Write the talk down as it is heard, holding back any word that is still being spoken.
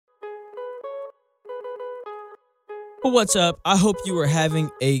Well, what's up? I hope you are having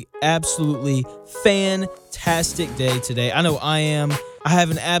a absolutely fantastic day today. I know I am. I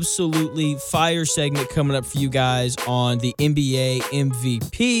have an absolutely fire segment coming up for you guys on the NBA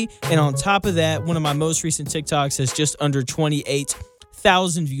MVP. And on top of that, one of my most recent TikToks has just under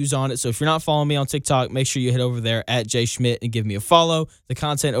 28,000 views on it. So if you're not following me on TikTok, make sure you head over there at Jay Schmidt and give me a follow. The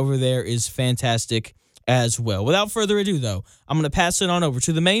content over there is fantastic as well. Without further ado, though, I'm going to pass it on over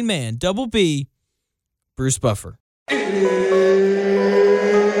to the main man, Double B, Bruce Buffer.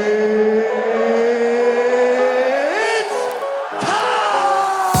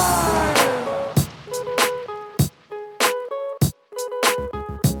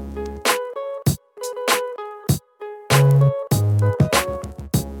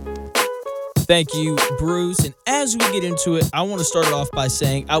 Thank you, Bruce. And as we get into it, I want to start it off by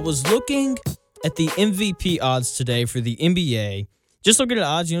saying I was looking at the MVP odds today for the NBA. Just looking at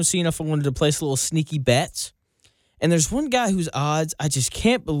odds, seeing if I wanted to place a little sneaky bet. And there's one guy whose odds I just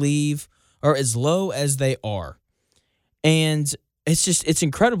can't believe are as low as they are. And it's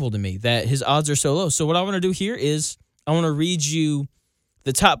incredible to me that his odds are so low. So what I want to do here is I want to read you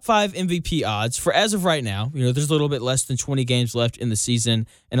the top 5 MVP odds for as of right now. There's a little bit less than 20 games left in the season,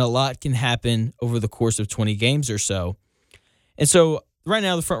 and a lot can happen over the course of 20 games or so. And so right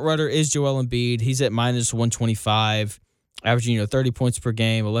now the front runner is Joel Embiid. He's at minus 125, averaging 30 points per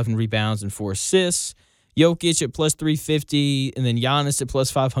game, 11 rebounds, and 4 assists. Jokic at plus 350, and then Giannis at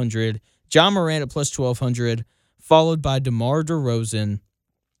plus 500. John Morant at plus 1,200, followed by DeMar DeRozan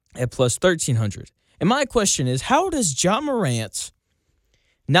at plus 1,300. And my question is, how does John Morant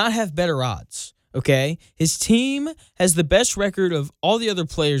not have better odds? Okay, his team has the best record of all the other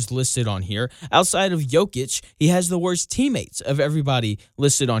players listed on here. Outside of Jokic, he has the worst teammates of everybody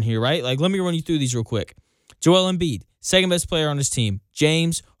listed on here, right? Like, let me run you through these real quick. Joel Embiid, second best player on his team.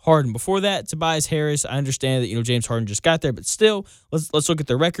 James Harden. Before that, Tobias Harris. I understand that, James Harden just got there, but still, let's look at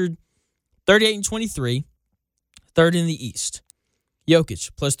their record. 38-23, third in the East. Jokic,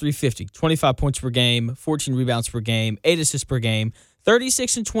 plus 350, 25 points per game, 14 rebounds per game, 8 assists per game.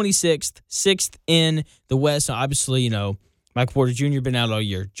 36 and 26th, sixth in the West. Now, obviously, Michael Porter Jr. been out all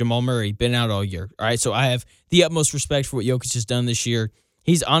year. Jamal Murray been out all year. All right, so I have the utmost respect for what Jokic has done this year.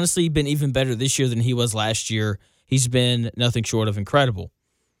 He's honestly been even better this year than he was last year. He's been nothing short of incredible.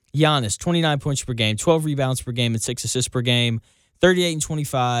 Giannis, 29 points per game, 12 rebounds per game, and 6 assists per game. 38 and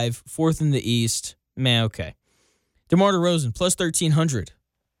 25, fourth in the East. Man, okay. DeMar DeRozan, plus 1,300,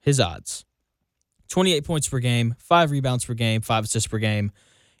 his odds. 28 points per game, 5 rebounds per game, 5 assists per game.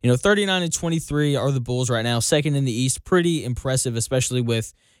 39 and 23 are the Bulls right now, second in the East. Pretty impressive, especially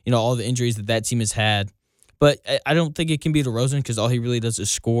with, all the injuries that team has had. But I don't think it can be DeRozan because all he really does is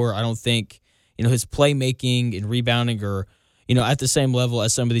score. I don't think, his playmaking and rebounding are, at the same level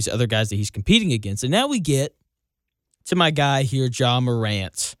as some of these other guys that he's competing against. And now we get to my guy here, John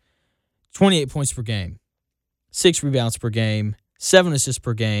Morant. 28 points per game, 6 rebounds per game, 7 assists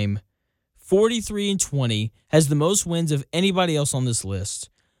per game. 43 and 20, has the most wins of anybody else on this list.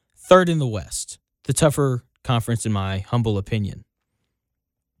 Third in the West, the tougher conference in my humble opinion.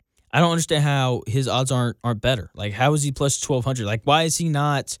 I don't understand how his odds aren't better. Like, how is he plus 1,200? Like, why is he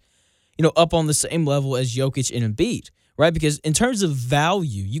not, up on the same level as Jokic and Embiid, right? Because in terms of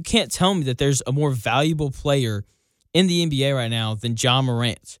value, you can't tell me that there's a more valuable player in the NBA right now than John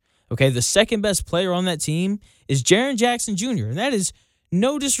Morant. Okay, the second best player on that team is Jaren Jackson Jr., and that is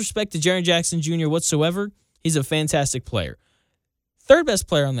no disrespect to Jaren Jackson Jr. whatsoever. He's a fantastic player. Third best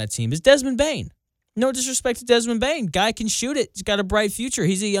player on that team is Desmond Bane. No disrespect to Desmond Bane. Guy can shoot it. He's got a bright future.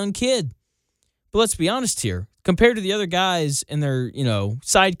 He's a young kid. But let's be honest here. Compared to the other guys and their,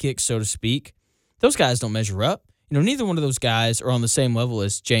 sidekicks, so to speak, those guys don't measure up. Neither one of those guys are on the same level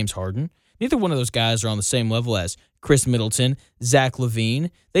as James Harden. Neither one of those guys are on the same level as Chris Middleton, Zach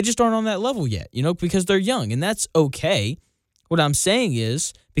LaVine. They just aren't on that level yet, because they're young, and that's okay. What I'm saying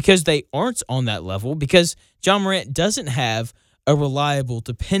is, because they aren't on that level, because John Morant doesn't have a reliable,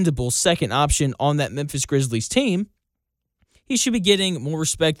 dependable second option on that Memphis Grizzlies team, he should be getting more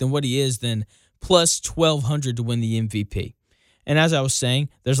respect than what he is than plus 1,200 to win the MVP. And as I was saying,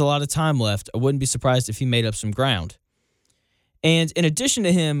 there's a lot of time left. I wouldn't be surprised if he made up some ground. And in addition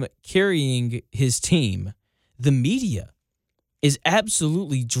to him carrying his team, the media is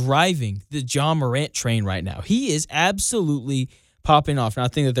absolutely driving the John Morant train right now. He is absolutely popping off. Now, I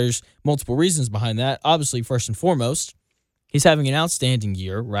think that there's multiple reasons behind that. Obviously, first and foremost, he's having an outstanding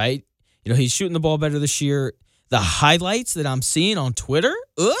year, right? He's shooting the ball better this year. The highlights that I'm seeing on Twitter,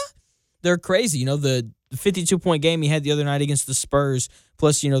 they're crazy. The 52-point game he had the other night against the Spurs,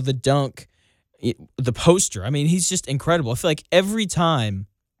 plus, the dunk, the poster. I mean, he's just incredible. I feel like every time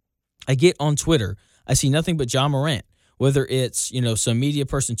I get on Twitter, I see nothing but John Morant. whether it's, some media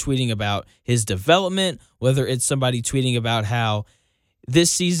person tweeting about his development, whether it's somebody tweeting about how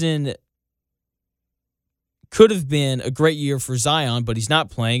this season could have been a great year for Zion, but he's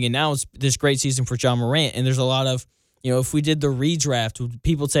not playing, and now it's this great season for Ja Morant. And there's a lot of, if we did the redraft, would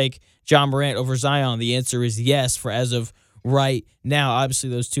people take Ja Morant over Zion? The answer is yes, for as of right now.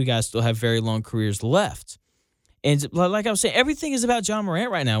 Obviously, those two guys still have very long careers left. And like I was saying, everything is about Ja Morant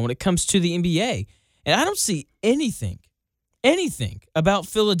right now when it comes to the NBA. And I don't see anything about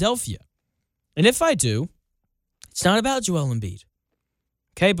Philadelphia. And if I do, it's not about Joel Embiid.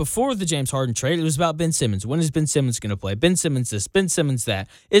 Okay, before the James Harden trade, it was about Ben Simmons. When is Ben Simmons going to play? Ben Simmons this, Ben Simmons that.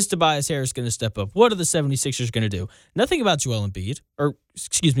 Is Tobias Harris going to step up? What are the 76ers going to do? Nothing about Joel Embiid,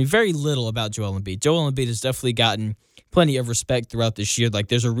 very little about Joel Embiid. Joel Embiid has definitely gotten plenty of respect throughout this year. Like,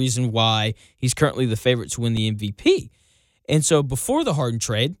 there's a reason why he's currently the favorite to win the MVP. And so before the Harden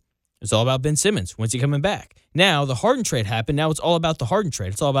trade, it's all about Ben Simmons. When's he coming back? Now, the Harden trade happened. Now it's all about the Harden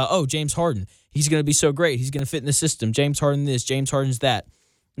trade. It's all about, James Harden. He's going to be so great. He's going to fit in the system. James Harden this, James Harden's that.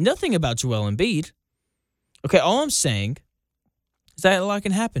 Nothing about Joel Embiid. Okay, all I'm saying is that a lot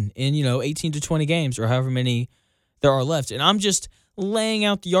can happen in, 18 to 20 games or however many there are left. And I'm just laying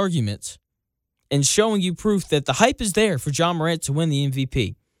out the argument and showing you proof that the hype is there for Ja Morant to win the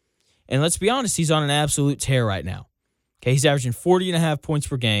MVP. And let's be honest, he's on an absolute tear right now. Okay, he's averaging 40.5 points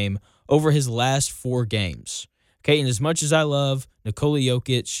per game over his last 4 games. Okay, and as much as I love Nikola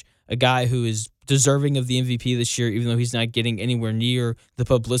Jokic, a guy who is deserving of the MVP this year, even though he's not getting anywhere near the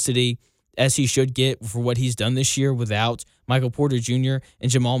publicity as he should get for what he's done this year without Michael Porter Jr. and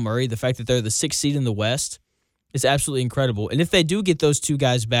Jamal Murray. The fact that they're the 6th seed in the West is absolutely incredible. And if they do get those two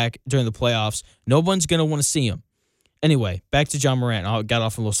guys back during the playoffs, no one's going to want to see them. Anyway, back to Ja Morant. I got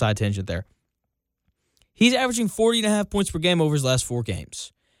off a little side tangent there. He's averaging 40.5 points per game over his last 4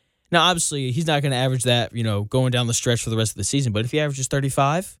 games. Now, obviously, he's not going to average that, going down the stretch for the rest of the season. But if he averages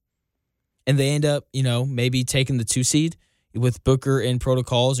 35 and they end up, maybe taking the 2 seed with Booker in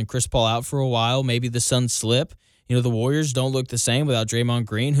protocols and Chris Paul out for a while, maybe the Suns slip. The Warriors don't look the same without Draymond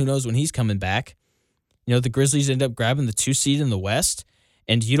Green. Who knows when he's coming back? The Grizzlies end up grabbing the 2 seed in the West,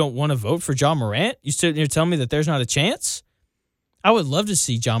 and you don't want to vote for Ja Morant? You sitting here telling me that there's not a chance? I would love to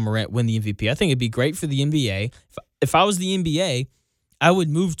see Ja Morant win the MVP. I think it'd be great for the NBA. If I was the NBA, I would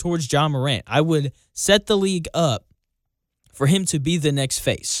move towards Ja Morant. I would set the league up for him to be the next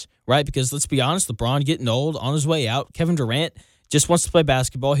face, right? Because let's be honest, LeBron getting old, on his way out. Kevin Durant just wants to play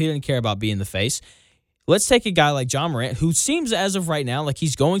basketball. He doesn't care about being the face. Let's take a guy like Ja Morant, who seems as of right now like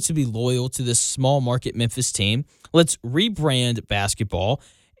he's going to be loyal to this small market Memphis team. Let's rebrand basketball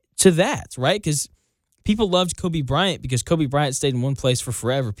to that, right? Because people loved Kobe Bryant because Kobe Bryant stayed in one place for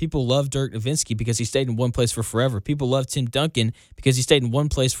forever. People loved Dirk Nowitzki because he stayed in one place for forever. People loved Tim Duncan because he stayed in one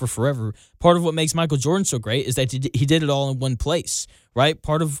place for forever. Part of what makes Michael Jordan so great is that he did it all in one place, right?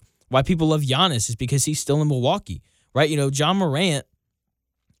 Part of why people love Giannis is because he's still in Milwaukee, right? Ja Morant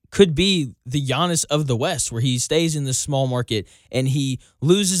could be the Giannis of the West, where he stays in this small market and he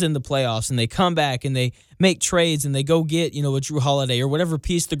loses in the playoffs and they come back and they make trades and they go get, a Jrue Holiday or whatever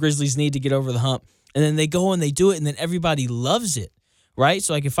piece the Grizzlies need to get over the hump. And then they go and they do it and then everybody loves it, right?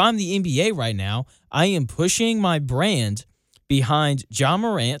 So, if I'm the NBA right now, I am pushing my brand behind Ja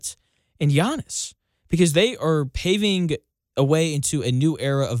Morant and Giannis because they are paving a way into a new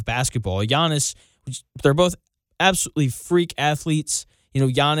era of basketball. Giannis, they're both absolutely freak athletes.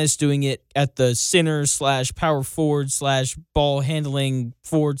 Giannis doing it at the center / power forward / ball handling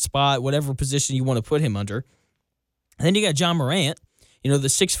forward spot, whatever position you want to put him under. And then you got Ja Morant, the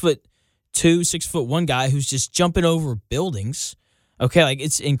 6'2", 6'1" guy who's just jumping over buildings. Okay,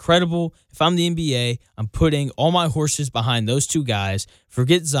 it's incredible. If I'm the NBA, I'm putting all my horses behind those two guys.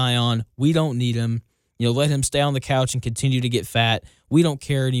 Forget Zion. We don't need him. Let him stay on the couch and continue to get fat. We don't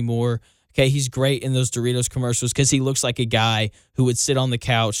care anymore. Okay, he's great in those Doritos commercials because he looks like a guy who would sit on the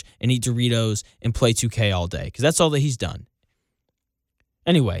couch and eat Doritos and play 2K all day because that's all that he's done.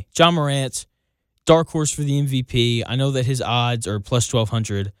 Anyway, Ja Morant, dark horse for the MVP. I know that his odds are plus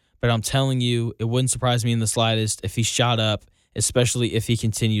 1,200, but I'm telling you, it wouldn't surprise me in the slightest if he shot up, especially if he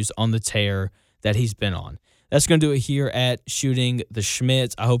continues on the tear that he's been on. That's going to do it here at Shooting the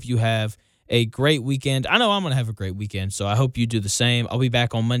Shmitt. I hope you have a great weekend. I know I'm going to have a great weekend, so I hope you do the same. I'll be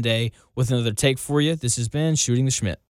back on Monday with another take for you. This has been Shooting the Shmitt.